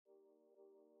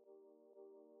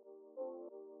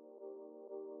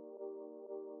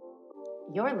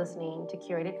You're listening to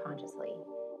Curated Consciously,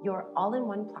 your all in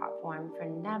one platform for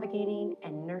navigating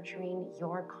and nurturing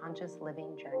your conscious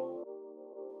living journey.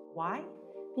 Why?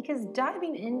 Because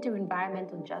diving into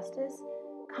environmental justice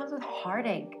comes with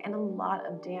heartache and a lot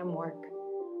of damn work.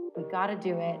 We gotta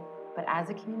do it, but as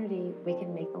a community, we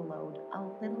can make the load a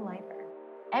little lighter.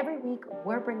 Every week,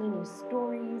 we're bringing you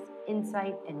stories,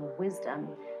 insight, and wisdom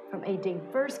from a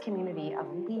diverse community of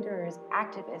leaders,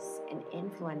 activists, and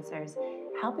influencers,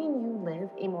 helping you live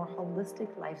a more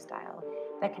holistic lifestyle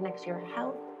that connects your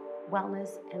health,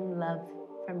 wellness, and love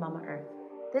for Mama Earth.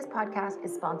 This podcast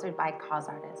is sponsored by Cause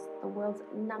Artists, the world's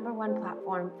 #1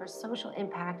 platform for social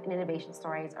impact and innovation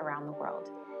stories around the world.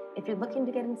 If you're looking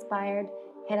to get inspired,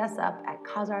 hit us up at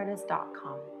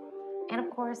causeartist.com. And of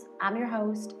course, I'm your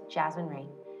host, Jasmine Rain,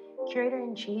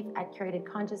 Curator-in-Chief at Curated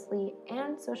Consciously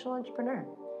and social entrepreneur.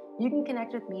 You can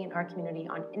connect with me and our community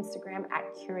on Instagram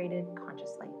at Curated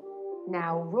Consciously.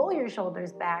 Now, roll your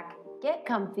shoulders back, get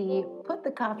comfy, put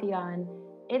the coffee on.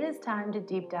 It is time to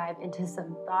deep dive into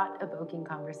some thought-evoking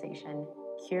conversation,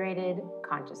 Curated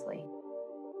Consciously.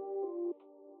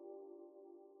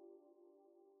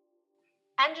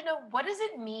 Anjana, what does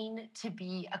it mean to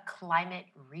be a climate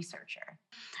researcher?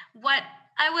 What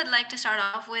I would like to start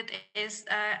off with is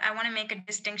I want to make a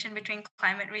distinction between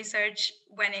climate research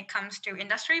when it comes to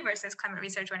industry versus climate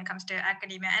research when it comes to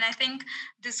academia. And I think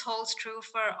this holds true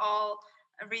for all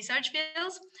research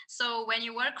fields. So when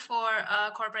you work for a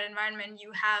corporate environment,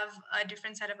 you have a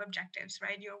different set of objectives,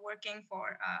 right? You're working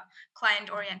for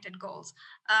client-oriented goals.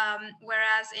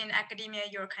 Whereas in academia,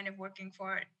 you're kind of working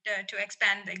for to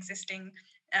expand the existing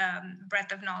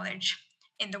breadth of knowledge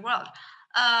in the world.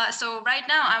 So right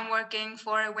now I'm working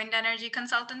for a wind energy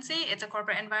consultancy. It's a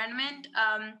corporate environment.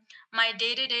 My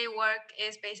day-to-day work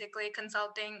is basically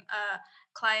consulting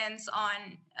clients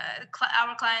on,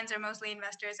 our clients are mostly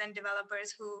investors and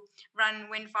developers who run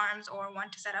wind farms or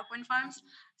want to set up wind farms.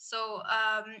 So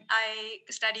I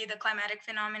study the climatic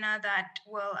phenomena that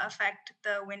will affect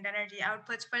the wind energy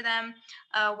outputs for them.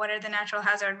 What are the natural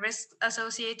hazard risks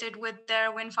associated with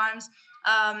their wind farms?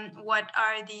 What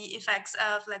are the effects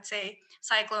of, let's say,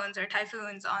 cyclones or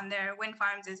typhoons on their wind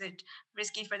farms? Is it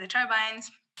risky for the turbines?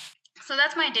 So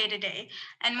that's my day to day.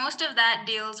 And most of that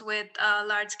deals with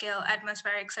large scale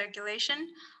atmospheric circulation.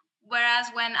 Whereas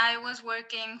when I was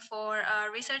working for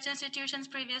research institutions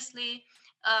previously,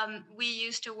 we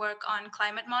used to work on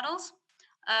climate models.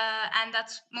 And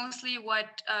that's mostly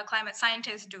what climate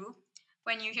scientists do.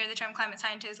 When you hear the term climate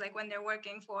scientist, like when they're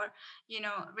working for,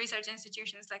 research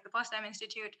institutions like the Potsdam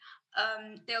Institute,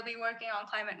 they'll be working on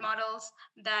climate models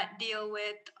that deal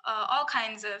with all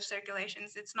kinds of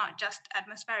circulations. It's not just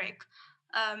atmospheric.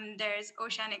 There's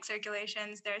oceanic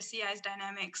circulations, there's sea ice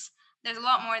dynamics. There's a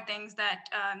lot more things that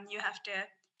you have to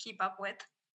keep up with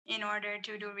in order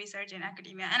to do research in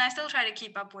academia. And I still try to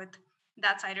keep up with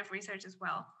that side of research as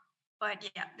well. But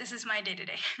yeah, this is my day to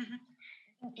day.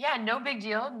 Yeah, no big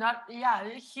deal.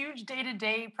 A huge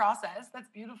day-to-day process. That's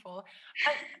beautiful.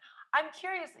 I'm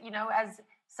curious, as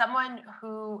someone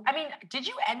who, did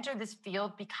you enter this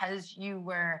field because you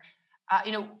were,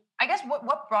 I guess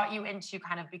what brought you into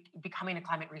kind of becoming a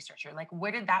climate researcher? Like,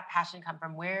 where did that passion come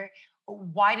from?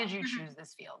 Why did you choose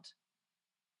this field?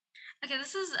 Okay,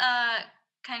 this is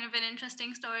kind of an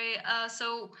interesting story.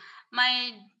 So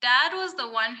my dad was the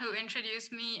one who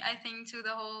introduced me, I think, to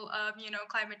the whole,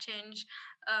 climate change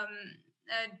um,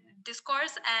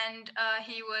 discourse, and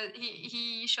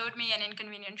he showed me An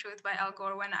Inconvenient Truth by Al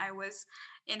Gore when I was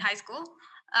in high school,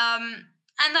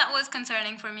 and that was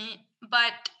concerning for me.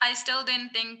 But I still didn't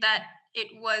think that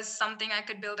it was something I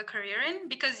could build a career in,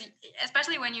 because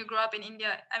especially when you grow up in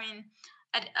India,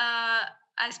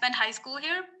 I spent high school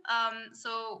here,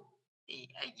 so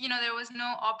there was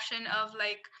no option of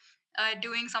like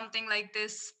doing something like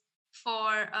this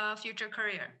for a future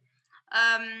career.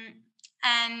 Um,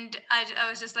 and I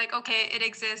was just like, okay, it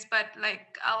exists, but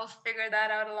like I'll figure that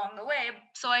out along the way.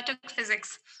 So I took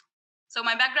physics. So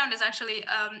my background is actually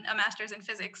a master's in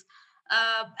physics,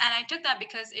 and I took that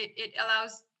because it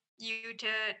allows you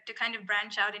to kind of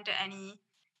branch out into any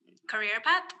career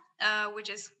path,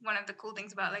 which is one of the cool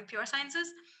things about like pure sciences.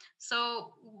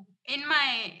 So in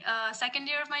my second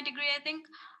year of my degree, I think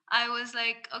I was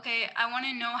like, okay, I want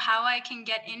to know how I can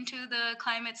get into the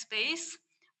climate space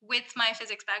with my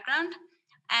physics background.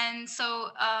 And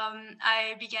so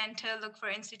I began to look for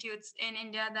institutes in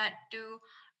India that do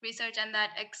research and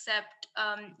that accept,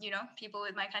 people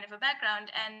with my kind of a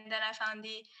background. And then I found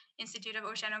the Institute of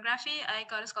Oceanography. I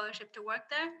got a scholarship to work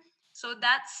there. So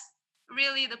that's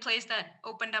really the place that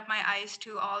opened up my eyes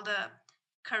to all the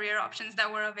career options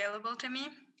that were available to me.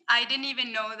 I didn't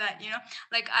even know that,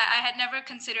 like I had never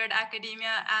considered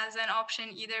academia as an option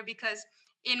either, because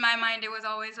in my mind it was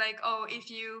always like, oh, if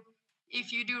you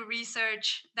do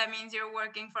research, that means you're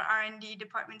working for R&D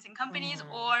departments in companies,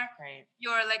 or Right.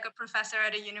 you're like a professor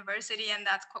at a university, and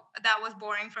that was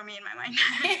boring for me in my mind.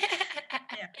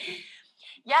 Yeah.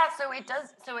 Yeah, so it does.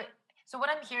 So what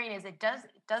I'm hearing is it does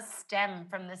stem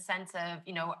from the sense of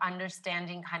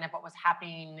understanding kind of what was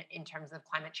happening in terms of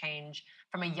climate change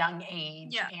from a young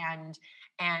age, Yeah.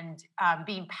 and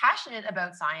being passionate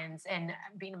about science and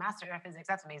being a master of physics.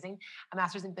 That's amazing. A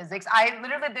master's in physics. I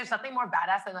literally, there's nothing more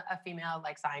badass than a female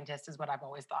like scientist, is what I've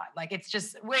always thought. Like it's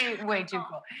just way too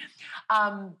cool.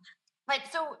 Um, like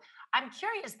so, I'm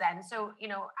curious then. So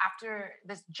after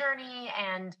this journey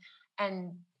and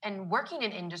and working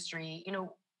in industry,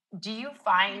 do you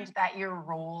find Mhm. that your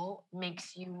role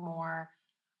makes you more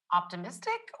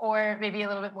optimistic or maybe a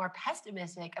little bit more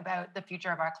pessimistic about the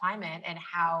future of our climate and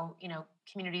how,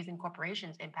 communities and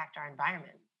corporations impact our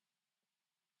environment?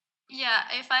 Yeah,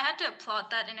 if I had to plot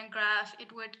that in a graph,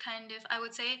 it would I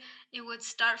would say it would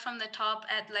start from the top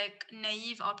at like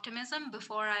naive optimism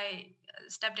before I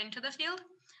stepped into the field.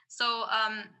 So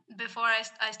before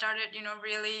I started,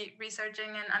 really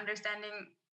researching and understanding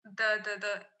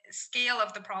the scale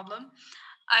of the problem,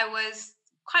 I was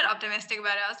quite optimistic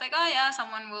about it. I was like, oh yeah,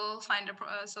 someone will find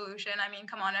a solution. I mean,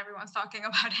 come on, everyone's talking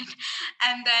about it.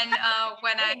 And then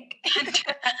when I Think.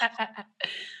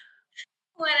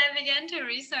 when I began to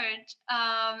research,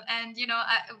 and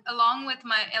along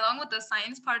with the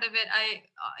science part of it, I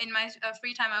in my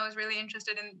free time I was really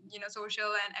interested in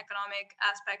social and economic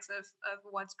aspects of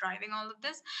what's driving all of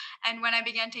this. And when I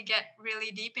began to get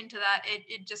really deep into that,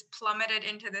 it just plummeted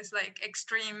into this like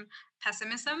extreme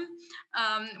pessimism,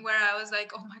 where I was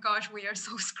like, oh my gosh, we are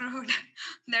so screwed.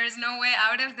 There is no way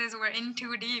out of this. We're in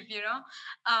too deep.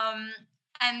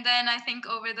 And then I think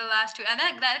over the last two, and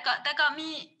that got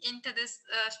me into this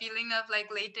feeling of like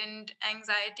latent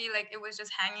anxiety, like it was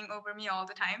just hanging over me all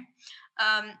the time.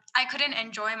 I couldn't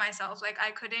enjoy myself, like I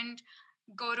couldn't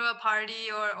go to a party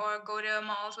or go to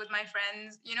malls with my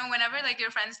friends. Whenever like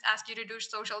your friends ask you to do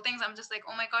social things, I'm just like,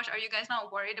 oh my gosh, are you guys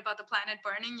not worried about the planet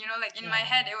burning? Like in my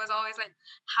head it was always like,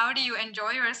 how do you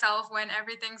enjoy yourself when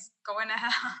everything's going to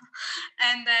hell?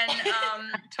 And then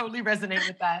Totally resonate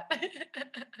with that.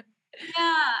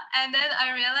 yeah, and then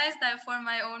I realized that for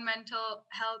my own mental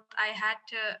health, I had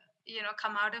to,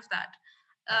 come out of that.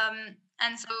 Yeah.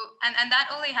 And so, and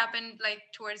that only happened like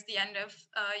towards the end of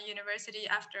university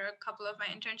after a couple of my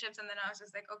internships, and then I was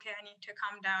just like, okay, I need to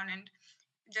calm down and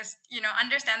just,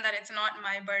 understand that it's not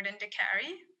my burden to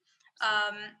carry.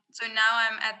 So now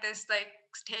I'm at this like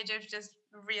stage of just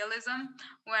realism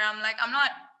where I'm like, I'm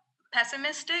not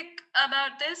pessimistic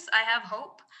about this. I have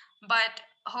hope, but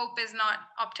hope is not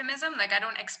optimism. Like I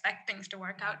don't expect things to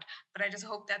work out, but I just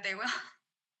hope that they will.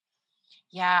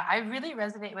 Yeah, I really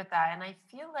resonate with that. And I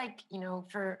feel like,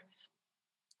 for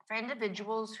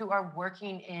individuals who are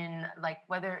working in, like,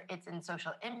 whether it's in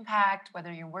social impact,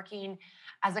 whether you're working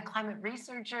as a climate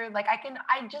researcher, like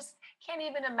I just can't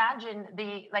even imagine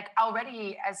the, like,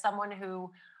 already as someone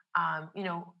who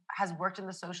has worked in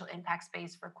the social impact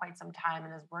space for quite some time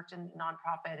and has worked in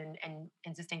nonprofit and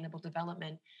in sustainable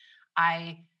development.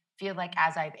 I feel like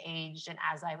as I've aged and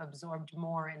as I've absorbed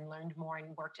more and learned more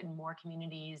and worked in more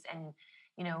communities, and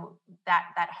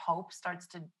that hope starts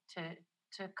to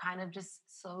to kind of just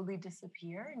slowly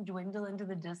disappear and dwindle into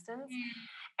the distance. Mm.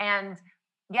 And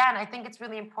yeah, and I think it's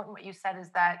really important what you said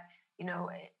is that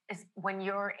is when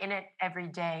you're in it every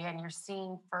day and you're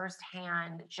seeing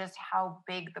firsthand just how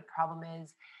big the problem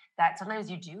is, that sometimes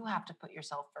you do have to put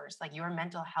yourself first. Like your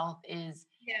mental health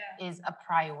Yeah. is a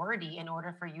priority in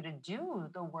order for you to do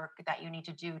the work that you need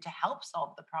to do to help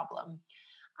solve the problem.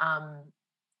 Um,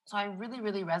 so I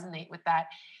really resonate with that.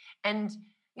 And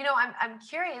I'm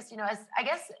curious, as I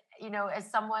guess,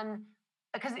 as someone,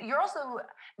 because you're also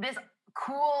this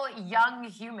cool young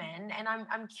human, and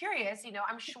I'm curious,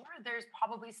 I'm sure there's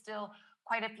probably still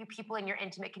quite a few people in your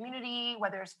intimate community,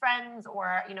 whether it's friends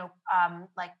or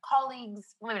like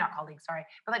colleagues, well, maybe not colleagues, sorry,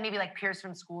 but like maybe like peers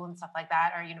from school and stuff like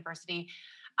that, or university.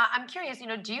 I'm curious,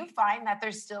 do you find that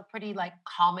there's still pretty like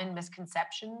common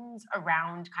misconceptions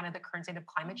around kind of the current state of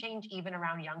climate change, even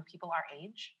around young people our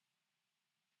age?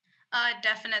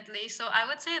 Definitely. So I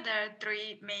would say there are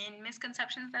three main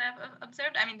misconceptions that I've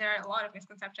observed. I mean, there are a lot of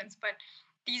misconceptions, but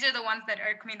these are the ones that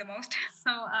irk me the most.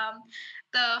 So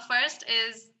the first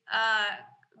is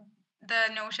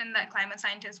the notion that climate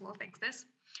scientists will fix this.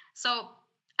 So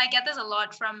I get this a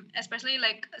lot from, especially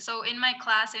like, so in my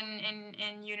class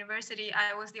in university,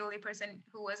 I was the only person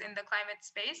who was in the climate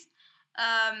space.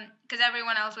 because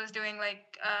everyone else was doing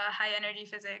like high energy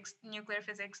physics, nuclear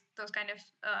physics, those kind of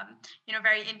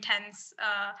very intense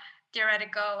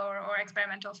theoretical or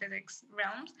experimental physics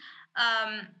realms.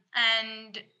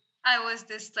 And I was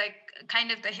this like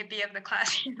kind of the hippie of the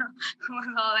class, who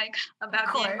was all like Of about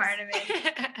the course. environment.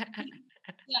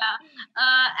 Yeah.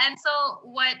 And so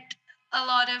what a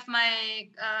lot of my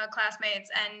classmates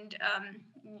and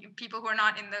people who are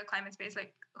not in the climate space,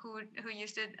 like who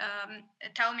used to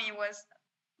tell me was,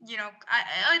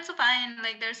 it's fine.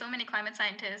 Like there's so many climate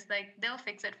scientists, like they'll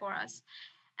fix it for us.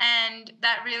 And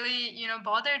that really,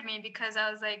 bothered me, because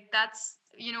I was like, that's,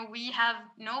 we have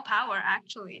no power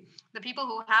actually. The people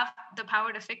who have the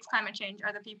power to fix climate change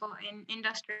are the people in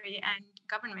industry and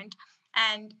government.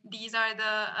 And these are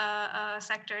the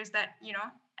sectors that,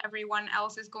 everyone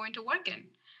else is going to work in,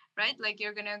 right? Like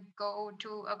you're going to go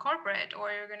to a corporate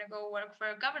or you're going to go work for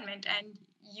a government, and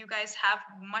you guys have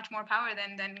much more power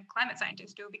than climate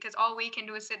scientists do, because all we can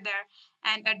do is sit there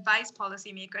and advise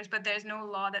policymakers, but there's no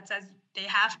law that says they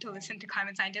have to listen to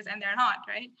climate scientists, and they're not,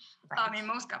 right? Right. In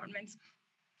most governments.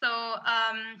 So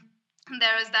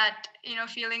there is that,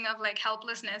 feeling of like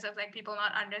helplessness, of like people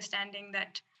not understanding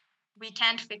that we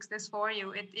can't fix this for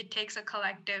you. It takes a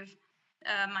collective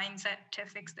mindset to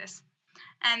fix this.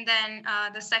 And then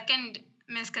the second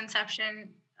misconception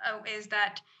is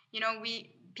that,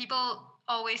 we people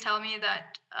always tell me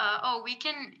that,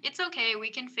 it's okay,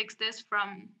 we can fix this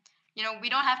from, we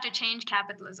don't have to change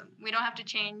capitalism. We don't have to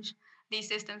change these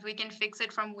systems. We can fix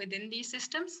it from within these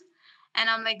systems. And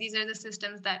I'm like, these are the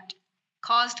systems that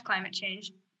caused climate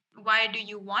change. Why do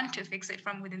you want to fix it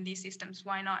from within these systems?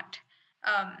 Why not,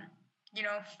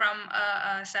 from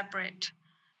a separate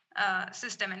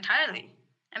system entirely?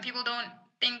 And people don't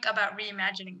think about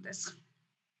reimagining this.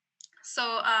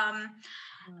 So,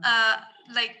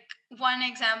 like one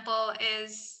example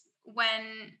is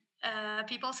when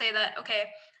people say that, okay,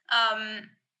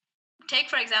 take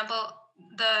for example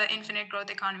the infinite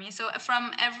growth economy. So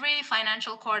from every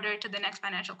financial quarter to the next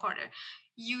financial quarter,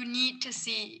 you need to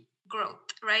see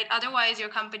growth, right? Otherwise, your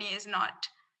company is not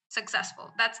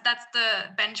successful. That's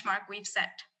the benchmark we've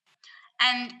set.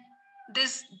 And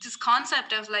this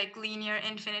concept of like linear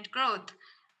infinite growth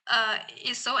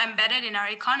is so embedded in our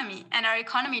economy, and our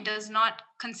economy does not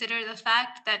consider the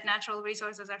fact that natural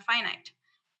resources are finite.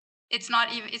 It's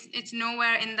not even, it's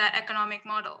nowhere in that economic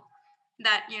model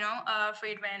that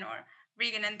Friedman or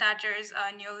Reagan and Thatcher's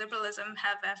neoliberalism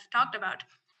have talked about.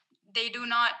 They do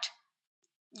not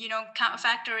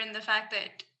factor in the fact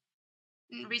that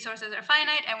resources are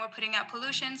finite and we're putting out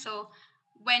pollution. So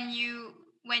when you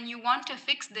want to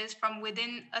fix this from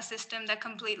within a system that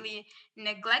completely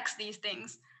neglects these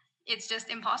things, it's just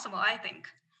impossible, I think.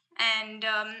 And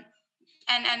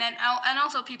and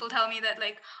also people tell me that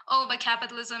like, oh, but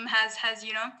capitalism has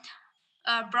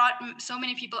brought so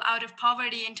many people out of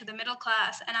poverty into the middle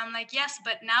class. And I'm like, yes,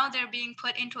 but now they're being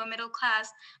put into a middle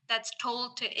class that's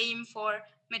told to aim for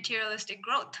materialistic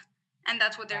growth, and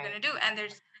that's what they're Right. going to do, and they're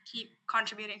just going to keep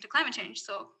contributing to climate change.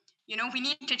 So we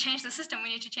need to change the system. We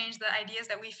need to change the ideas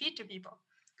that we feed to people.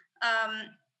 um,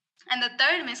 and the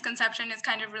third misconception is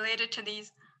kind of related to the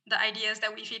ideas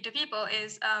that we feed to people,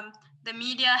 is the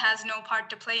media has no part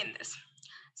to play in this.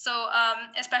 So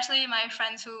especially my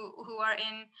friends who are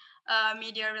in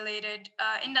media related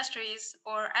industries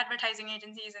or advertising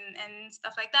agencies and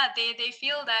stuff like that, they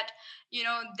feel that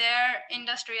their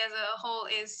industry as a whole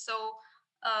is so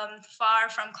far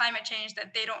from climate change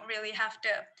that they don't really have to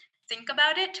think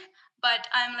about it. But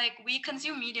I'm like, we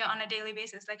consume media on a daily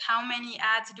basis. Like, how many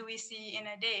ads do we see in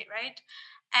a day, right?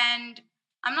 And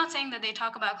I'm not saying that they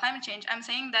talk about climate change. I'm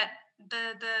saying that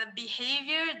the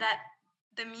behavior that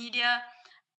the media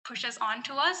pushes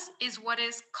onto us is what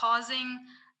is causing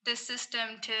this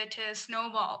system to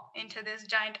snowball into this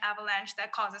giant avalanche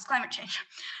that causes climate change,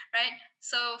 right?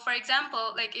 So, for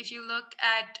example, like if you look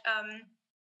at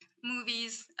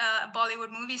movies,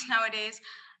 Bollywood movies nowadays,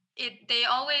 they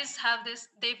always have this.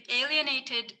 They've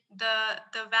alienated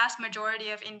the vast majority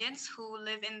of Indians who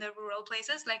live in the rural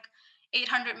places. Like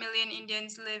 800 million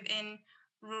Indians live in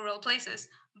rural places.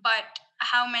 But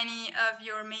how many of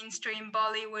your mainstream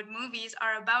Bollywood movies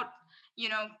are about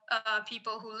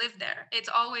people who live there? It's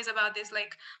always about this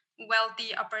like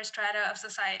wealthy upper strata of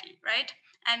society, right?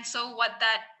 And so what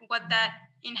that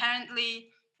inherently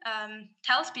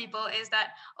tells people is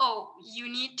that, oh, you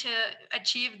need to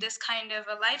achieve this kind of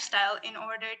a lifestyle in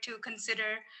order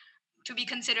to be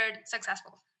considered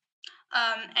successful.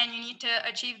 And you need to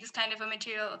achieve this kind of a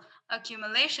material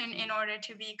accumulation in order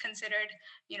to be considered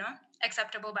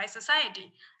acceptable by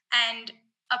society. And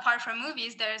apart from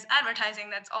movies, there's advertising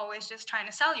that's always just trying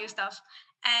to sell you stuff.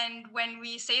 And when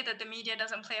we say that the media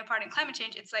doesn't play a part in climate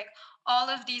change, it's like all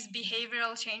of these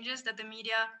behavioral changes that the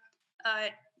media uh,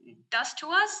 does to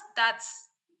us, that's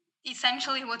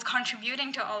essentially what's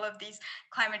contributing to all of these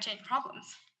climate change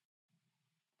problems.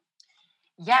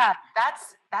 Yeah,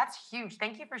 that's huge.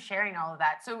 Thank you for sharing all of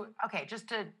that. So, okay, just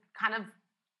to kind of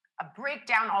break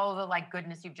down all of the like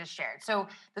goodness you've just shared. So,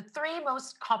 the three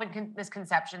most common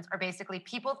misconceptions are basically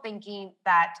people thinking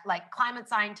that like climate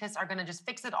scientists are going to just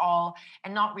fix it all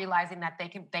and not realizing that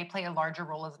they play a larger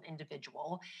role as an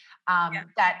individual. Yeah.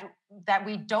 That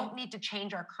we don't need to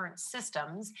change our current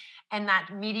systems, and that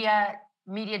media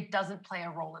doesn't play a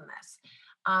role in this.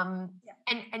 Yeah.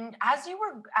 And as you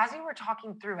were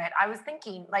talking through it, I was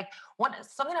thinking like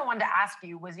something I wanted to ask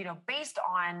you was, based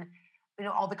on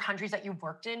all the countries that you've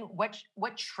worked in,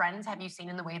 what trends have you seen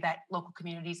in the way that local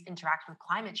communities interact with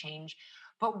climate change?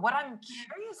 But what I'm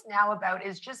curious now about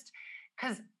is just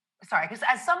because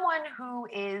as someone who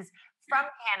is from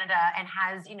Canada and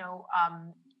has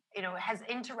has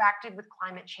interacted with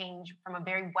climate change from a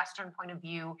very Western point of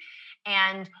view,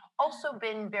 and also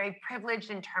been very privileged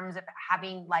in terms of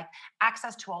having like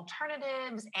access to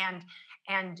alternatives and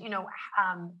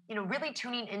really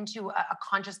tuning into a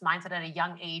conscious mindset at a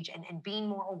young age, and being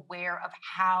more aware of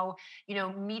how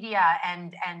media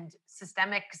and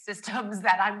systemic systems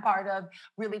that I'm part of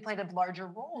really played a larger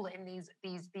role in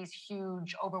these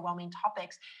huge overwhelming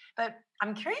topics. But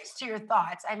I'm curious to your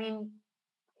thoughts. I mean,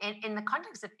 in the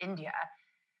context of India,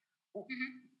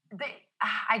 they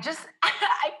I just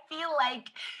I feel like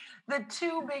the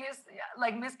two biggest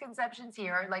like misconceptions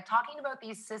here are like talking about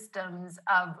these systems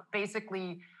of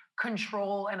basically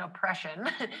control and oppression.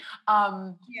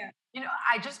 um Yeah.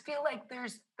 I just feel like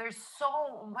there's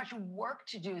so much work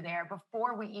to do there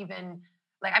before we even,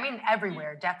 like, I mean,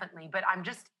 everywhere definitely, but I'm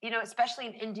just, especially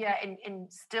in India,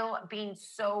 and still being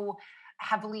so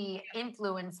heavily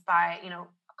influenced by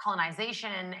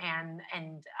colonization and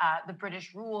the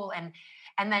British rule,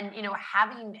 and then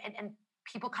having and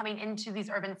people coming into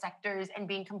these urban sectors and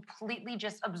being completely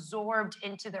just absorbed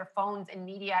into their phones and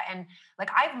media. And like,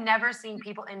 I've never seen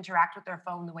people interact with their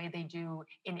phone the way they do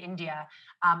in India,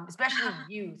 especially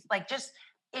youth. Like, just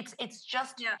it's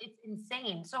just Yeah. it's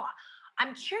insane. So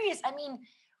I'm curious. I mean,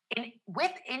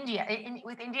 with India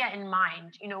in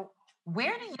mind,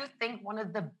 where do you think one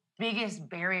of the biggest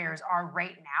barriers are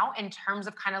right now in terms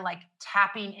of kind of like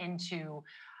tapping into,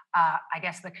 I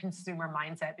guess, the consumer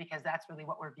mindset, because that's really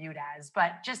what we're viewed as.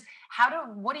 But just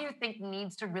what do you think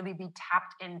needs to really be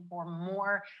tapped in for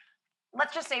more,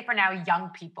 let's just say for now, young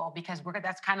people, because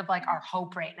that's kind of like our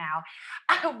hope right now.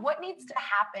 What needs to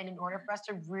happen in order for us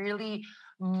to really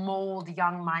mold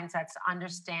young mindsets to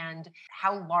understand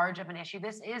how large of an issue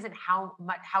this is, and how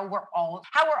we're all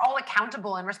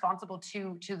accountable and responsible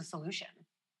to the solution?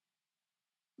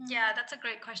 Yeah, that's a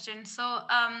great question. So,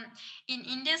 in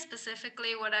India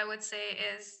specifically, what I would say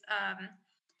is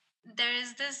there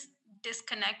is this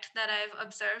disconnect that I've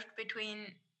observed between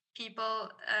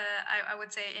people, I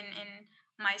would say, in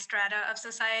my strata of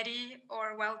society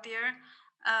or wealthier,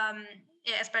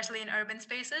 yeah, especially in urban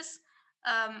spaces,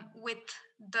 with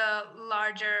the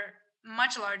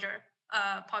much larger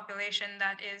population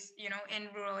that is, in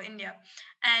rural India.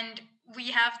 And we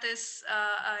have this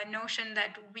notion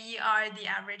that we are the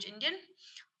average Indian,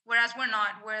 whereas we're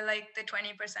not. We're like the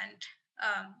 20%.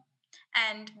 Um,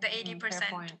 and the Fair 80%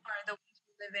 point. are the ones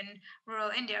who live in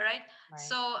rural India, right? Right.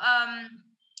 So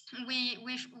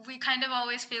we kind of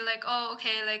always feel like, oh,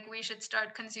 okay, like we should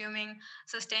start consuming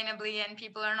sustainably, and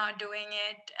people are not doing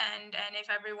it, and if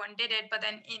everyone did it, but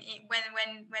then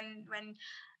when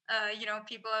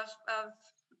people of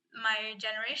my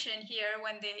generation here,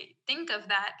 when they think of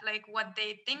that, like what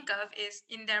they think of is,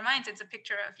 in their minds, it's a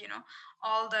picture of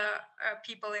all the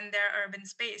people in their urban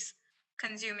space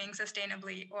consuming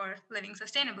sustainably or living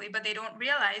sustainably, but they don't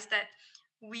realize that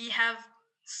we have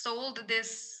sold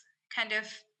this kind of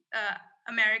uh,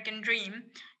 American dream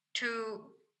to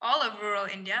all of rural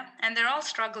India, and they're all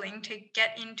struggling to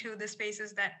get into the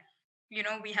spaces that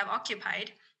we have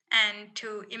occupied, and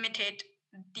to imitate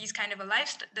this kind of a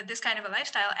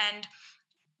lifestyle. And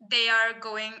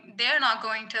they're not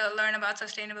going to learn about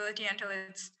sustainability until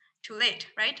it's too late,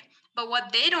 right? But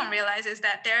what they don't realize is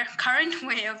that their current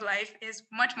way of life is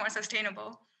much more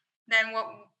sustainable than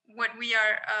what we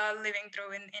are living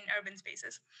through in urban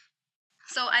spaces.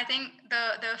 So I think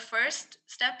the first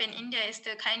step in India is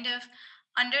to kind of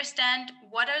understand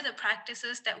what are the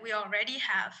practices that we already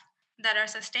have that are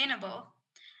sustainable,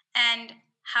 and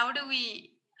how do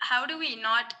we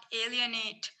not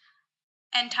alienate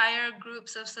entire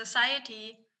groups of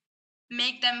society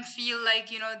make them feel like,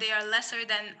 they are lesser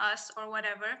than us or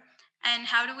whatever? And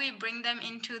how do we bring them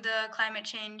into the climate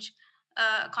change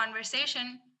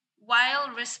conversation while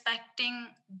respecting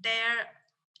their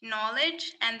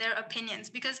knowledge and their opinions?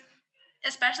 Because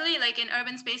especially like in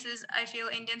urban spaces, I feel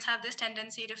Indians have this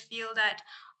tendency to feel that,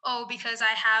 oh, because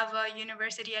I have a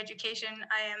university education,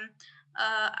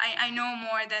 I know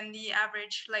more than the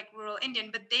average like rural Indian.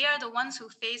 But they are the ones who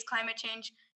face climate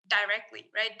change directly,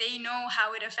 right? They know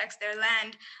how it affects their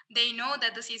land. They know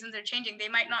that the seasons are changing. They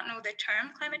might not know the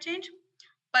term climate change,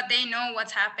 but they know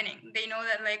what's happening. They know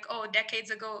that, like, oh,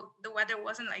 decades ago the weather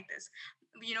wasn't like this.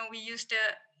 We used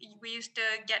to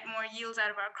get more yields out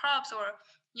of our crops, or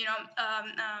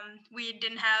we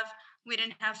didn't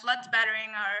have floods battering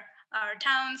our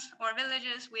towns or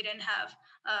villages. We didn't have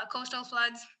coastal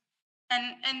floods,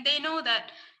 and they know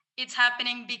that it's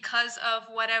happening because of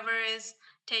whatever is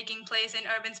taking place in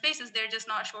urban spaces. They're just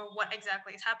not sure what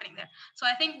exactly is happening there. So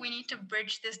I think we need to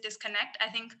bridge this disconnect. I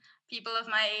think people of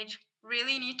my age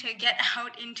really need to get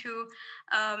out into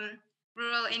um,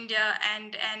 rural India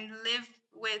and live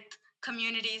with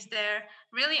communities there,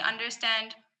 really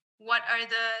understand what are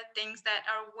the things that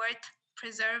are worth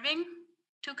preserving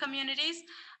to communities,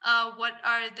 what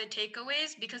are the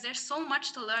takeaways, because there's so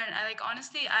much to learn. I like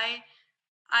honestly, I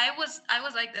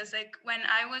was like this. Like when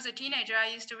I was a teenager,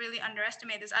 I used to really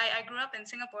underestimate this. I grew up in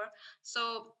Singapore,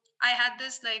 so I had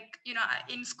this, like,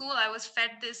 in school I was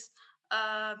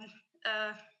um,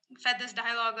 uh, fed this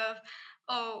dialogue of,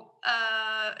 oh,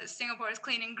 Singapore is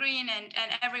clean and green, and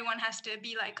everyone has to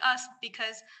be like us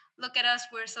because look at us,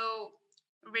 we're so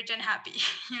rich and happy,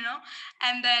 you know.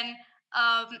 And then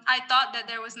I thought that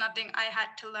there was nothing I had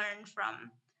to learn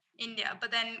from India. But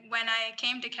then when I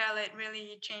came to Kerala, it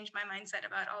really changed my mindset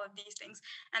about all of these things.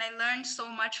 And I learned so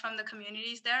much from the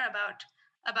communities there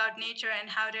about nature and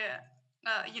how to,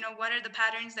 what are the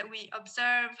patterns that we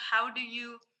observe? How do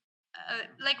you,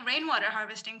 like rainwater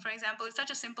harvesting, for example, is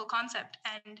such a simple concept.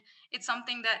 And it's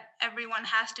something that everyone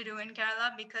has to do in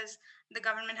Kerala because the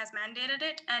government has mandated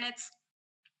it. And it's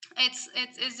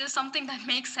just something that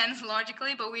makes sense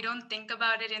logically, but we don't think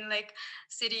about it in like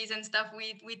cities and stuff.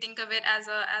 We think of it as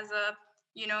a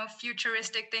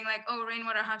futuristic thing, like, oh,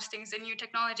 rainwater harvesting is a new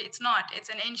technology. It's not. It's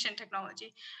an ancient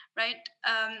technology, right?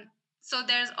 So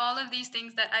there's all of these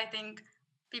things that I think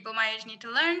people my age need to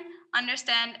learn,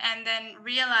 understand, and then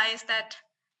realize that,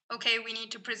 okay, we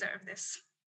need to preserve this,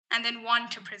 and then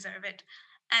want to preserve it,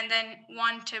 and then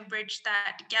want to bridge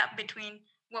that gap between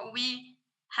what we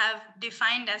have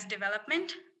defined as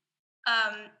development,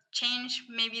 change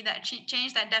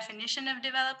that definition of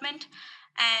development,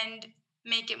 and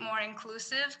make it more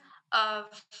inclusive of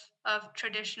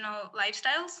traditional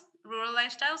lifestyles, rural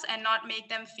lifestyles, and not make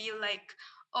them feel like,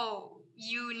 oh,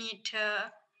 you need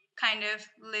to kind of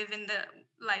live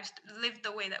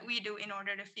the way that we do in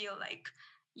order to feel like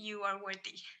you are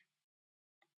worthy.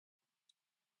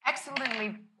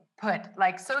 Excellently put,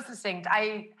 like so succinct.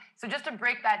 So just to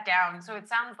break that down, so it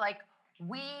sounds like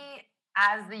we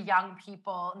as the young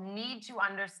people need to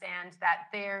understand that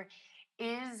there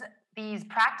is these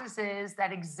practices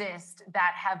that exist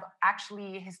that have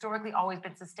actually historically always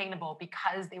been sustainable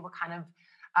because they were kind of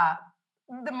uh,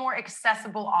 the more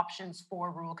accessible options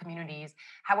for rural communities.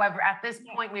 However, at this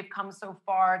point, we've come so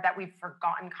far that we've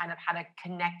forgotten kind of how to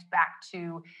connect back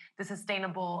to the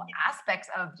sustainable aspects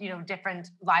of different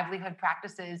livelihood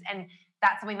practices, and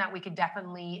that's something that we could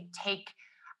definitely take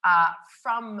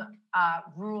from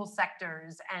rural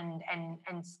sectors and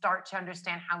start to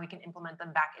understand how we can implement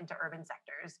them back into urban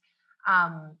sectors.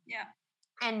 Yeah.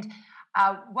 And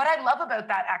what I love about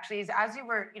that actually is, as you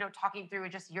were talking through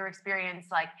just your experience,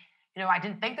 like I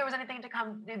didn't think there was anything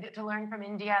to learn from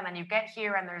India, and then you get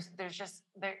here and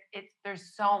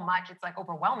there's so much. It's like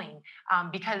overwhelming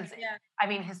because I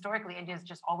mean, historically India's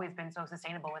just always been so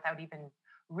sustainable without even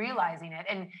realizing it.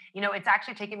 And it's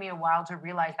actually taken me a while to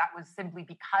realize that was simply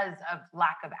because of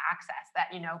lack of access, that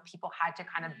people had to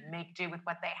kind of make do with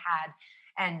what they had.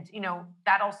 And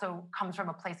that also comes from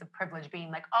a place of privilege, being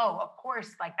like, oh, of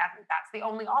course, like that's the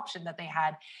only option that they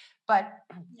had. But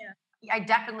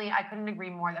I couldn't agree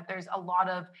more that there's a lot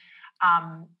of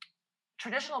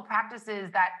traditional practices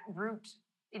that root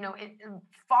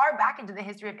far back into the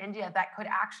history of India that could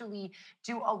actually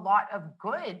do a lot of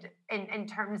good in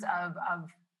terms of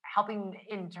helping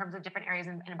in terms of different areas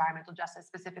in environmental justice,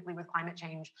 specifically with climate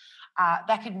change,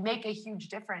 that could make a huge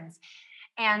difference.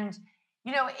 And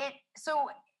so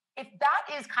if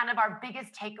that is kind of our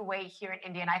biggest takeaway here in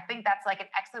India, and I think that's like an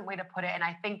excellent way to put it. And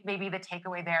I think maybe the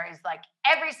takeaway there is like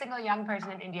every single young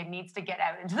person in India needs to get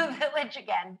out into the village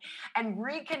again and Yeah.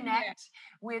 reconnect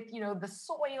with, the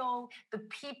soil, the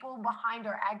people behind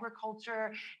our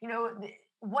agriculture,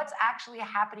 what's actually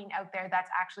happening out there that's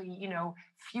actually,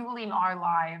 fueling our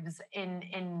lives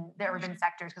in the urban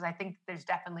sectors. Because I think there's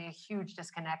definitely a huge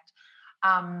disconnect.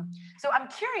 So I'm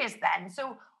curious then.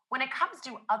 So when it comes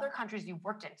to other countries you've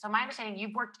worked in, so my understanding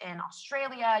you've worked in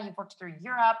Australia, you've worked through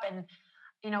Europe, and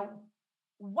you know,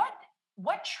 what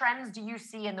what trends do you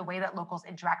see in the way that locals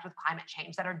interact with climate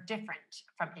change that are different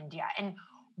from India? And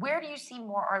where do you see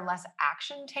more or less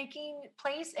action taking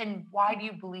place? And why do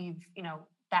you believe,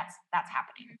 that's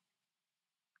happening?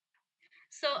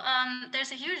 So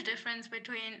there's a huge difference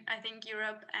between, I think,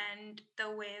 Europe and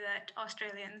the way that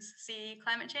Australians see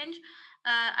climate change.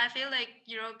 I feel like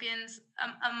Europeans,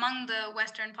 among the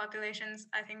Western populations,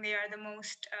 I think they are the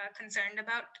most concerned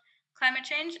about climate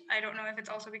change. I don't know if it's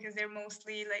also because they're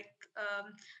mostly like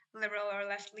liberal or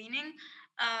left leaning.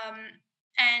 Um,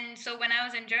 and so when I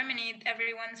was in Germany,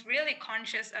 everyone's really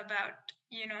conscious about,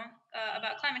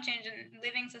 about climate change and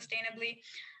living sustainably.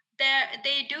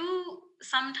 They do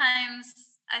sometimes,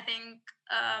 I think,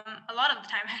 a lot of the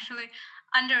time actually,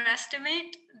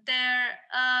 underestimate their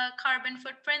carbon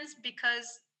footprints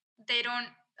because they don't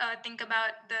think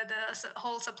about the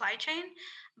whole supply chain.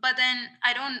 But then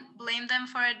I don't blame them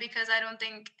for it because I don't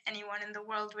think anyone in the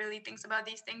world really thinks about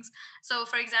these things. So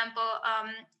for example,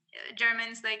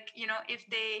 Germans, like,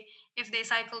 if they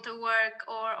cycle to work,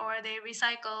 or they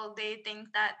recycle, they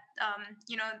think that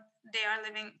they are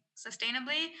living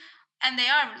sustainably, and they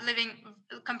are living,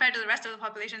 compared to the rest of the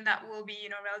population, that will be,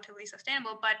 relatively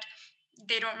sustainable. But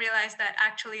they don't realize that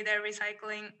actually they're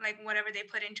recycling, like whatever they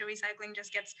put into recycling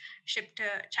just gets shipped to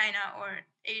China or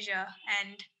Asia,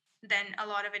 and then a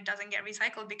lot of it doesn't get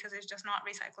recycled because it's just not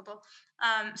recyclable.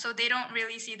 So they don't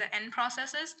really see the end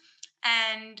processes,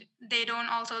 and they don't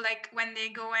also, like, when they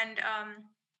go and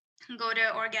go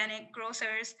to organic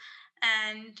grocers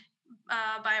and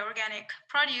buy organic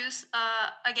produce,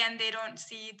 again, they don't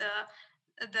see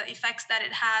the effects that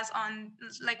it has on,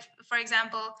 like, for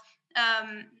example,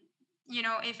 um,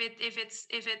 if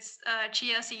it's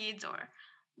chia seeds or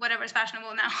whatever's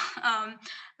fashionable now,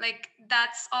 like,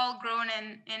 that's all grown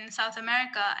in South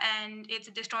America, and it's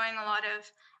destroying a lot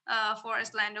of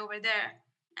forest land over there,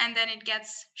 and then it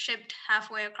gets shipped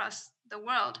halfway across the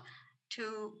world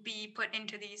to be put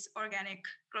into these organic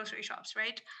grocery shops,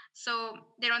 right? So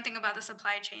they don't think about the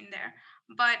supply chain there,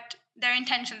 but their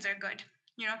intentions are good.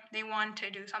 They want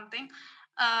to do something,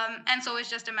 and so it's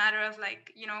just a matter of,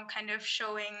 like, kind of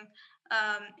showing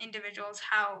individuals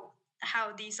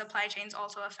how these supply chains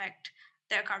also affect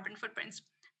their carbon footprints.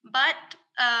 But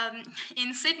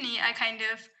in Sydney, I kind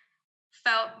of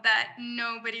felt that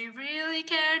nobody really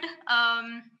cared.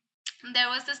 There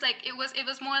was this, like, it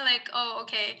was more like, oh,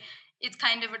 okay, it's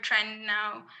kind of a trend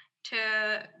now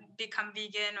to become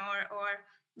vegan, or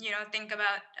think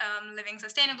about living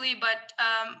sustainably. But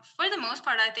for the most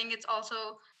part, I think it's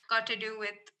also got to do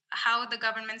with how the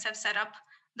governments have set up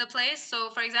the place. So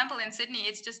for example, in Sydney,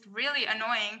 it's just really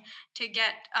annoying to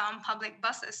get public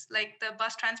buses. Like, the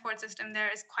bus transport system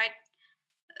there is quite,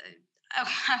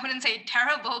 I wouldn't say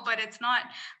terrible, but it's not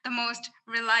the most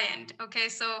reliant. Okay,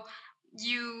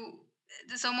 you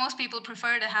so most people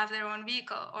prefer to have their own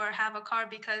vehicle or have a car,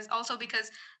 because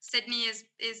Sydney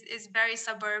is very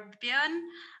suburban.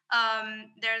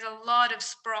 There's a lot of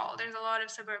sprawl. There's a lot of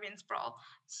suburban sprawl.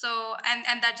 So,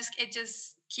 and that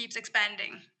just keeps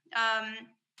expanding.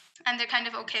 And they're kind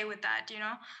of okay with that,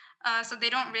 so they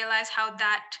don't realize how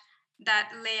that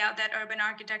layout, that urban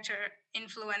architecture,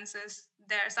 influences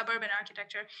their suburban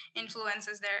architecture,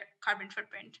 influences their carbon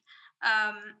footprint.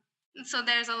 So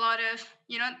there's a lot of,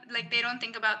 like, they don't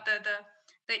think about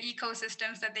the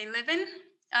ecosystems that they live in.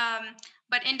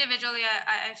 But individually,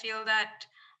 I feel that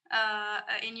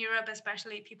in Europe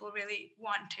especially, people really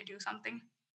want to do something.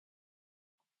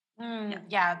 Yeah.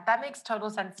 Yeah, that makes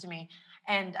total sense to me.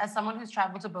 And as someone who's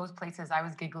traveled to both places, I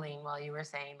was giggling while you were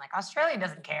saying, like, Australia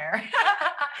doesn't care.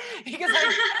 Because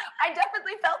I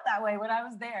definitely felt that way when I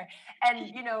was there.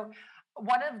 And,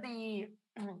 one of the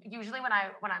usually when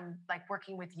I'm like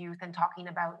working with youth and talking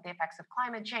about the effects of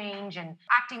climate change and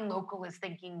acting local is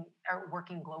thinking or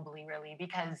working globally, really,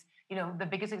 because the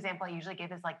biggest example I usually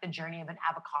give is like the journey of an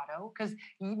avocado, because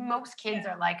most kids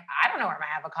Yeah. are like, I don't know where my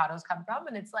avocados come from,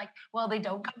 and it's like, well, they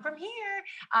don't come from here.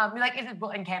 Like, is it,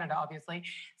 well, in Canada, obviously.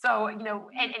 So,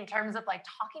 in terms of like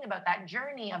talking about that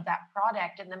journey of that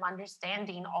product and them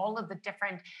understanding all of the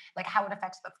different, like how it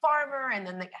affects the farmer, and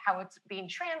then how it's being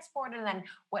transported, and then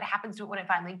what happens to it when it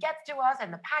finally gets to us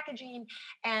and the packaging.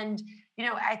 And,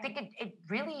 I think it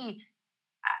really,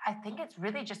 I think it's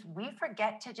really just we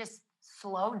forget to just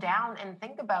slow down and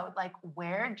think about like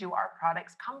where do our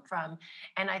products come from.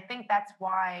 And I think that's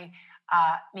why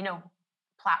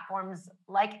platforms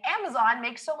like Amazon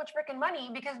make so much freaking money,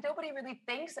 because nobody really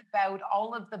thinks about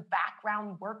all of the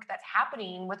background work that's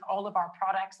happening with all of our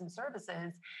products and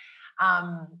services.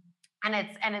 um,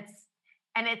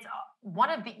 and it's one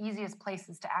of the easiest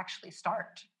places to actually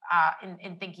start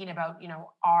in thinking about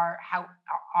our how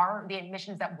our the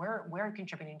emissions that we're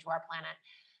contributing to our planet.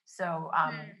 So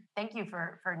Mm. thank you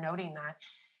for noting that.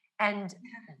 And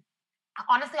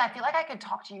honestly, I feel like I could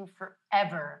talk to you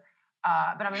forever.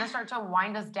 But I'm going to start to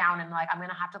wind us down, and like I'm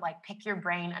going to have to like pick your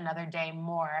brain another day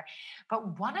more.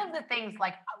 But one of the things,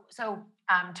 like,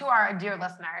 to our dear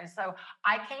listeners, so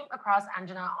I came across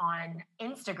Anjana on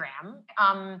Instagram.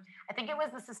 I think it was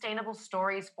the Sustainable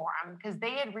Stories Forum, because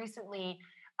they had recently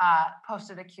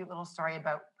posted a cute little story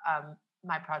about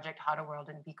my project Hada World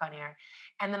in Bikaner.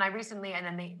 And then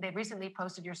they recently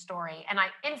posted your story, and I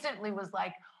instantly was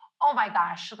like, oh my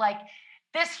gosh, like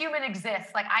this human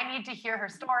exists. Like I need to hear her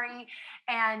story.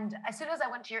 And as soon as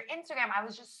I went to your Instagram, I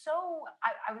was just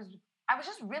I was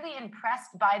just really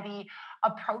impressed by the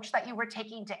approach that you were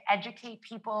taking to educate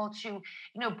people, to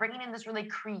bringing in this really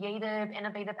creative,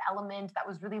 innovative element that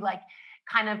was really like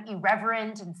kind of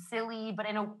irreverent and silly,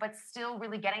 but still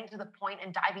really getting to the point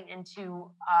and diving into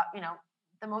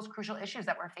the most crucial issues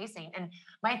that we're facing. And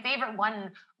my favorite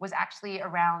one was actually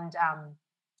around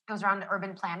it was around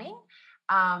urban planning.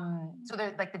 So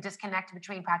there's like the disconnect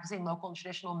between practicing local and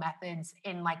traditional methods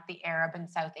in like the Arab and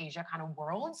South Asia kind of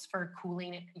worlds for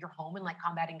cooling your home and like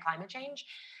combating climate change.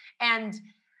 And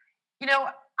you know,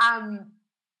 I'm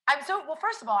so well.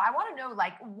 First of all, I want to know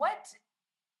like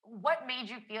what made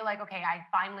you feel like, okay,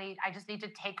 I just need to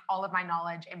take all of my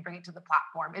knowledge and bring it to the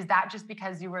platform? Is that just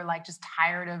because you were like just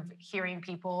tired of hearing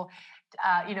people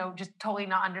just totally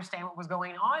not understand what was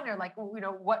going on? Or like,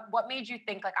 what made you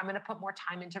think like I'm going to put more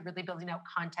time into really building out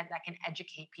content that can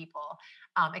educate people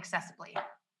accessibly?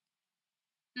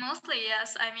 Mostly,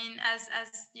 yes. I mean, as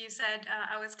you said,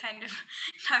 I was kind of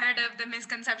tired of the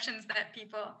misconceptions that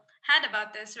people had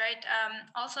about this, right?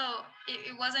 Also,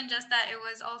 it wasn't just that; it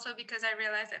was also because I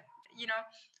realized that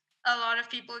a lot of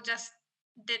people just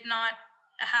did not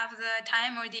have the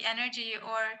time or the energy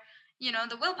or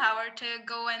the willpower to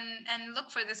go and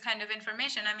look for this kind of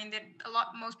information. I mean,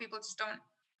 most people just don't,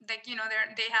 like,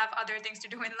 they have other things to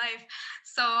do in life.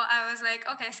 So I was like,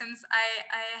 okay, since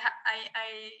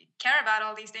I care about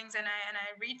all these things, and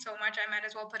I read so much, I might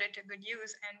as well put it to good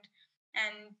use,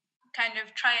 and kind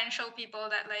of try and show people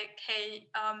that, like, hey,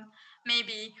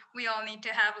 maybe we all need to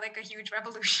have like a huge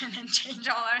revolution and change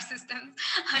all our systems.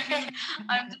 I mean,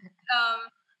 I'm just,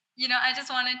 I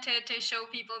just wanted to show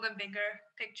people the bigger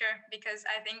picture, because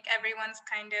I think everyone's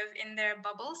kind of in their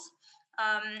bubbles,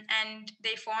 and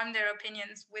they form their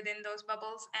opinions within those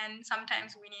bubbles. And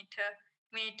sometimes we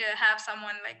need to have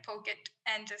someone like poke it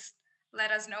and just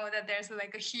let us know that there's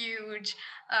like a huge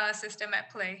system at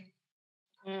play.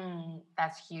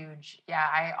 That's huge. Yeah,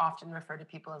 I often refer to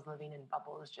people as living in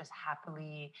bubbles, just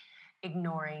happily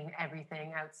ignoring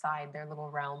everything outside their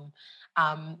little realm.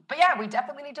 But yeah, we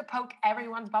definitely need to poke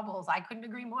everyone's bubbles. I couldn't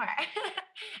agree more.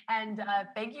 And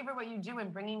thank you for what you do in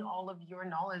bringing all of your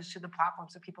knowledge to the platform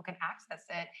so people can access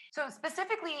it. So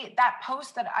specifically, that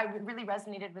post that I really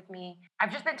resonated with me.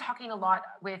 I've just been talking a lot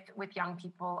with young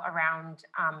people around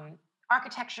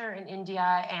architecture in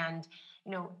India, and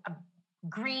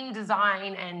green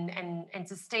design and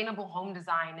sustainable home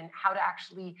design, and how to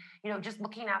actually just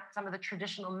looking at some of the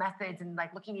traditional methods, and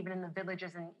like looking even in the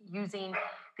villages and using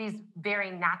these very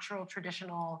natural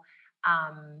traditional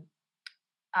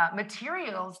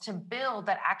materials to build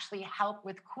that actually help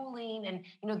with cooling. And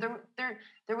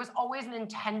there was always an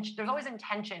intention, there's always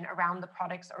intention around the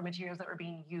products or materials that were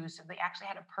being used, so they actually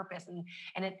had a purpose,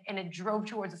 and it drove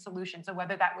towards a solution. So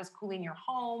whether that was cooling your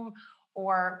home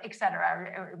or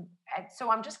etc. So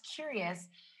I'm just curious,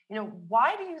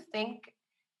 why do you think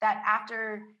that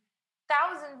after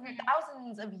thousands and Mhm.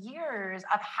 thousands of years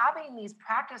of having these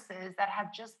practices that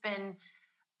have just been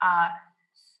uh,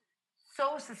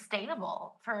 so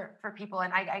sustainable for people,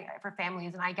 and for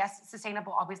families, and I guess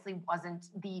sustainable obviously wasn't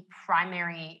the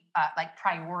primary like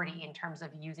priority in terms of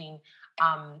using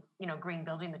green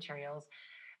building materials,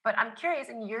 but I'm curious,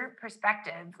 in your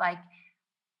perspective, like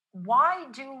why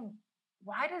do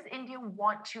why does India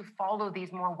want to follow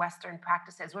these more Western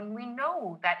practices when we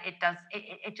know that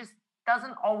it just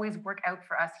doesn't always work out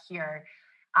for us here?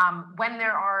 When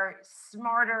there are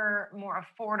smarter, more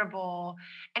affordable,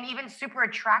 and even super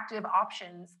attractive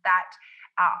options that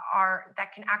are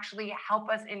that can actually help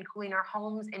us in cooling our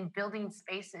homes and building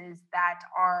spaces that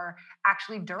are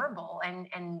actually durable and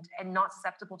not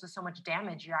susceptible to so much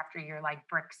damage year after year, like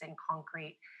bricks and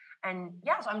concrete. And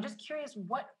yeah, so I'm just curious,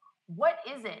 what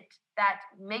is it that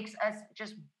makes us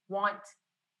just want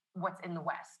what's in the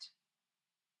West?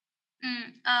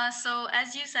 So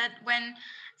as you said,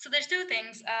 so there's two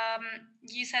things.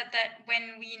 You said that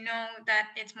when we know that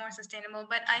it's more sustainable,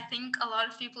 but I think a lot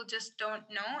of people just don't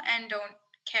know and don't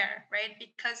care, right?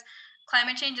 Because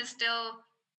climate change is still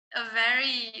a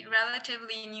very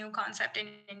relatively new concept in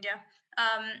India,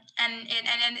 and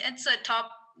it's a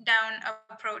top down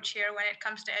approach here when it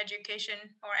comes to education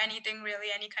or anything really,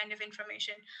 any kind of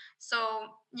information. So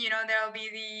there'll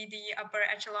be the upper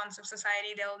echelons of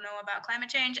society, they'll know about climate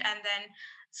change, and then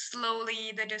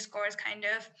slowly the discourse kind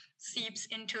of seeps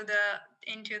into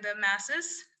the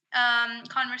masses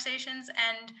conversations,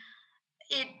 and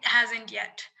it hasn't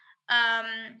yet.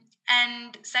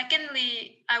 And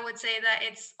secondly, I would say that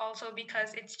it's also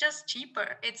because it's just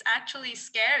cheaper. It's actually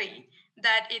scary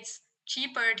that it's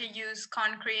cheaper to use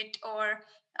concrete or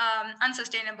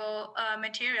unsustainable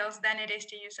materials than it is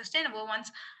to use sustainable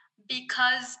ones,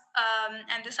 because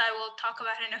and this I will talk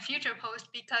about in a future post,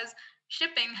 because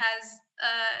shipping has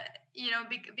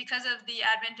because of the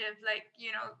advent of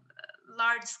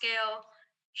large scale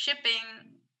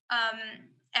shipping,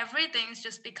 everything's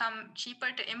just become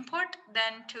cheaper to import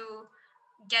than to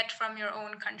get from your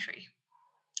own country.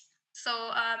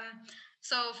 So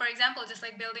for example, just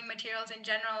like building materials in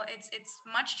general, it's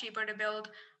much cheaper to build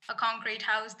a concrete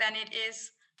house than it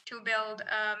is to build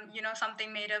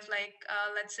something made of, like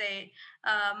let's say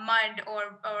mud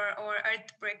or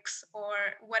earth bricks or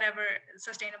whatever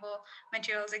sustainable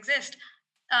materials exist.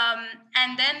 um,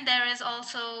 and then there is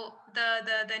also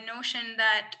the notion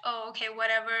that, oh, okay,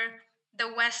 whatever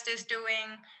the West is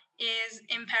doing is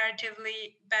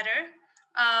imperatively better.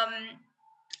 um,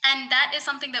 and that is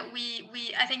something that we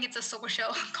I think it's a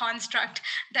social construct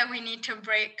that we need to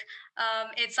break.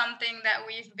 It's something that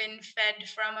we've been fed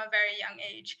from a very young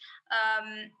age.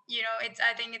 It's,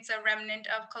 I think it's a remnant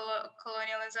of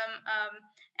colonialism,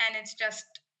 and it's just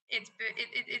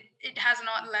it has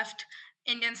not left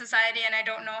Indian society, and I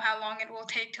don't know how long it will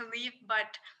take to leave.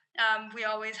 But we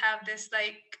always have this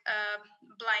like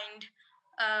blind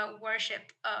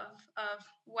worship of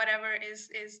whatever is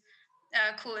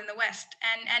cool in the West,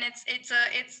 and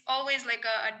it's always like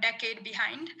a decade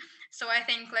behind. So I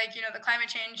think, like, the climate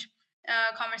change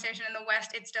conversation in the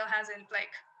West, it still hasn't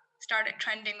like started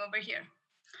trending over here.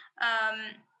 um,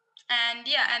 and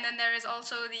yeah, and then there is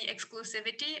also the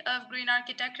exclusivity of green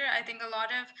architecture. I think a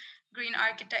lot of green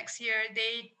architects here,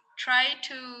 they try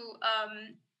to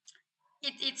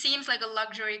it seems like a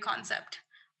luxury concept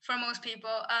for most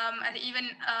people. I think even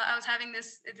I was having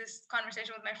this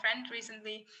conversation with my friend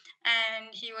recently, and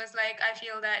he was like, I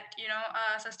feel that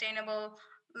sustainable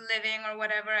living or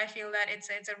whatever, I feel that it's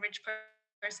a rich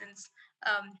person's.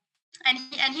 And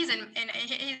he's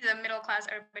a middle class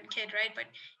urban kid, right? But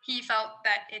he felt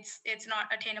that it's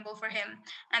not attainable for him.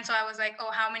 And so I was like,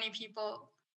 oh, how many people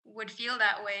would feel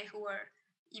that way who are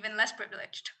even less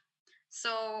privileged?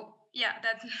 So yeah,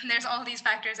 that there's all these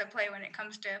factors at play when it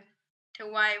comes to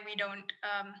why we don't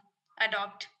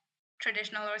adopt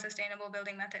traditional or sustainable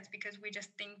building methods, because we just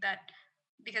think that,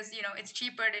 because it's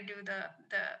cheaper to do the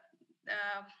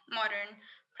modern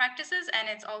practices, and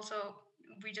it's also,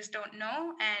 we just don't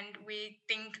know, and we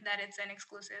think that it's an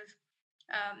exclusive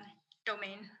um,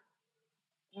 domain.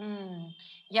 Mm.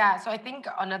 Yeah, so I think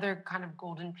another kind of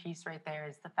golden piece right there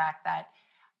is the fact that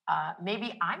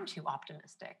maybe I'm too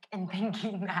optimistic in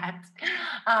thinking that,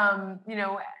 you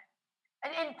know,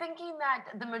 and thinking that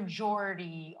the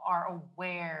majority are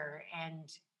aware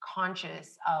and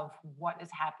conscious of what is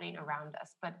happening around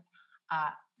us. But, uh,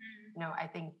 Mm. I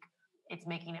think it's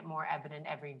making it more evident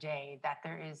every day that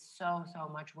there is so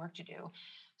much work to do.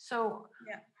 So,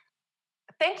 Yeah.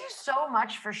 thank you so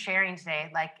much for sharing today.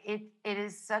 Like it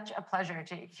is such a pleasure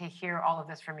to hear all of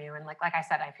this from you. And like I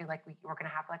said, I feel like we're gonna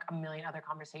have like a million other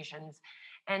conversations.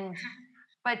 And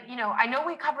but I know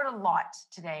we covered a lot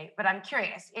today, but I'm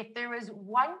curious if there was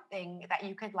one thing that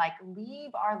you could like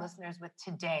leave our listeners with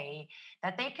today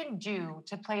that they can do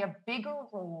to play a bigger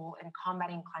role in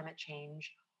combating climate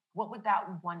change, what would that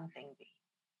one thing be?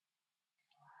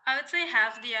 I would say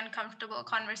have the uncomfortable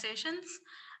conversations.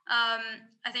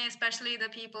 I think especially the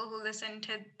people who listen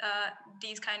to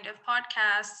these kind of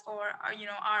podcasts, or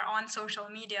are on social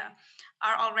media,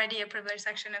 are already a privileged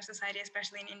section of society,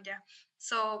 especially in India.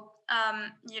 So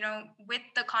with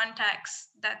the contacts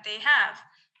that they have,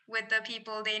 with the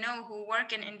people they know who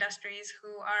work in industries,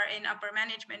 who are in upper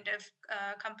management of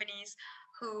companies,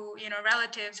 who,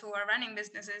 relatives who are running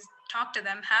businesses, talk to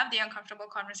them, have the uncomfortable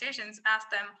conversations, ask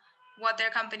them what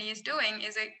their company is doing.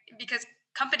 Is it because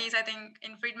companies, I think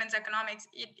in Friedman's economics,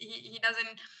 he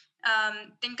doesn't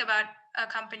think about a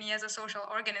company as a social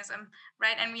organism,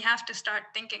 right? And we have to start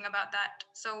thinking about that.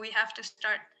 So we have to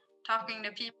start talking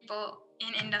to people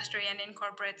in industry and in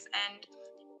corporates and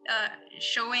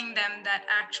showing them that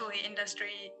actually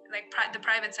industry, like the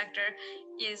private sector,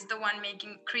 is the one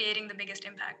creating the biggest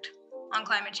impact on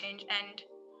climate change. And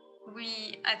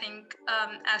we, I think,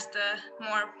 as the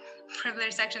more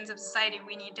privileged sections of society,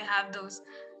 we need to have those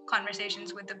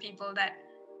conversations with the people that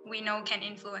we know can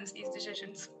influence these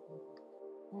decisions.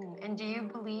 And do you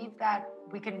believe that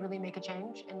we can really make a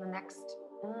change in the next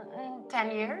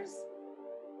 10 years?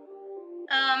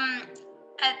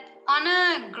 On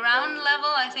a ground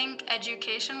level, I think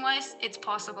education-wise, it's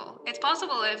possible. It's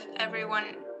possible if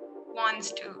everyone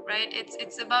wants to, right?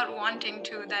 It's about wanting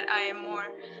to that I am more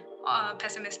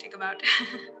pessimistic about.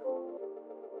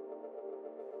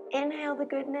 Inhale the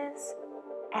goodness,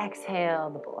 exhale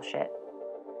the bullshit.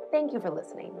 Thank you for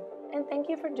listening, and thank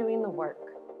you for doing the work.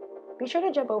 Be sure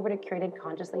to jump over to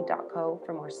curatedconsciously.co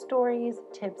for more stories,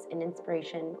 tips, and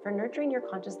inspiration for nurturing your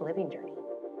conscious living journey.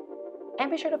 And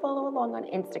be sure to follow along on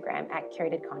Instagram at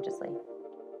Curated Consciously.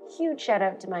 Huge shout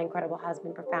out to my incredible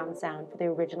husband, Profound Sound, for the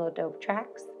original dope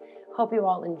tracks. Hope you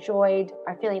all enjoyed,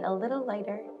 are feeling a little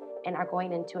lighter, and are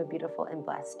going into a beautiful and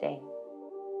blessed day.